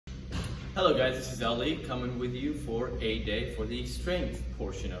Hello guys, this is Ali coming with you for a day for the strength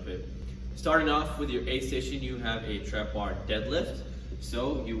portion of it. Starting off with your A station, you have a trap bar deadlift.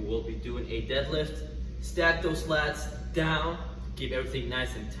 So you will be doing a deadlift, stack those lats down, keep everything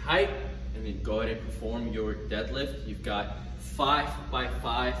nice and tight, and then go ahead and perform your deadlift. You've got 5 by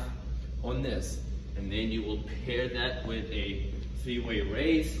 5 on this, and then you will pair that with a 3-way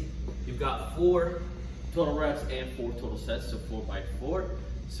raise. You've got 4 total reps and 4 total sets, so 4 by 4.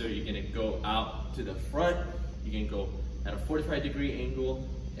 So you're gonna go out to the front, you're gonna go at a 45-degree angle,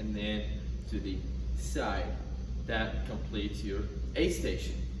 and then to the side. That completes your A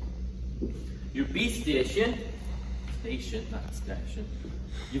station. Your B station,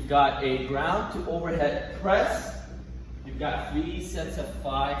 you've got a ground to overhead press. You've got 3 sets of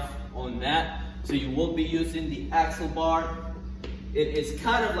 5 on that. So you will be using the axle bar. It is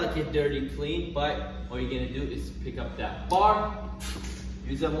kind of like a dirty clean, but all you're gonna do is pick up that bar,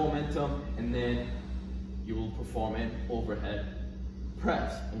 use that momentum, and then you will perform an overhead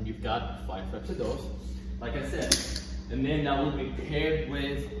press. And you've got 5 reps of those, like I said. And then that will be paired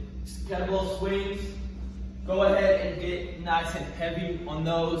with kettlebell swings. Go ahead and get nice and heavy on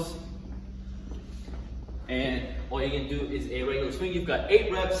those. And all you're gonna do is a regular swing. You've got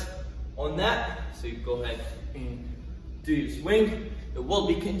 8 reps on that. So you go ahead and do your swing. It will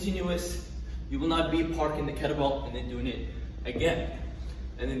be continuous. You will not be parking the kettlebell and then doing it again.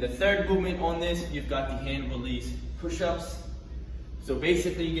 And then the third movement on this, you've got the hand release push-ups. So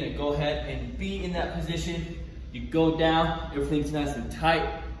basically you're gonna go ahead and be in that position. You go down, everything's nice and tight.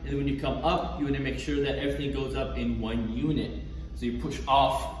 And then when you come up, you wanna make sure that everything goes up in one unit. So you push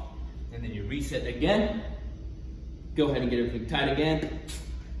off, and then you reset again. Go ahead and get everything tight again,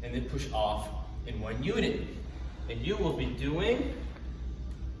 and then push off in one unit. And you will be doing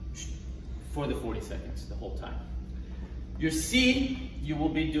for the 40 seconds, the whole time. Your C, you will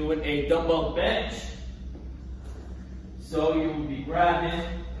be doing a dumbbell bench. So you will be grabbing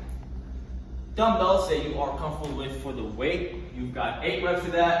dumbbells that you are comfortable with for the weight. You've got 8 reps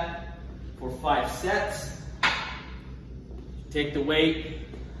of that for 5 sets. Take the weight,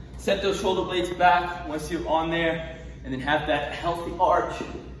 set those shoulder blades back once you're on there, and then have that healthy arch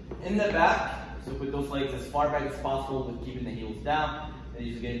in the back. So put those legs as far back as possible with keeping the heels down. And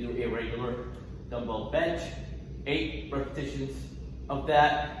you're just gonna do a regular dumbbell bench, 8 repetitions of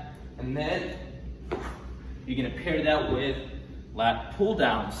that. And then you're gonna pair that with lat pull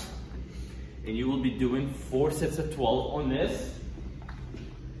downs. And you will be doing 4 sets of 12 on this.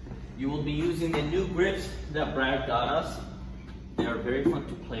 You will be using the new grips that Brad got us. They are very fun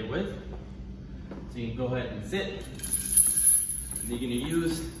to play with. So you can go ahead and sit. And you're gonna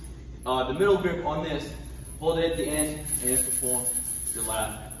use the middle grip on this, hold it at the end, and perform your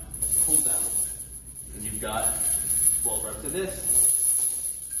lat pull down. And you've got 12 reps of this.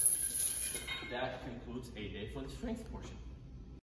 That concludes a day for the strength portion.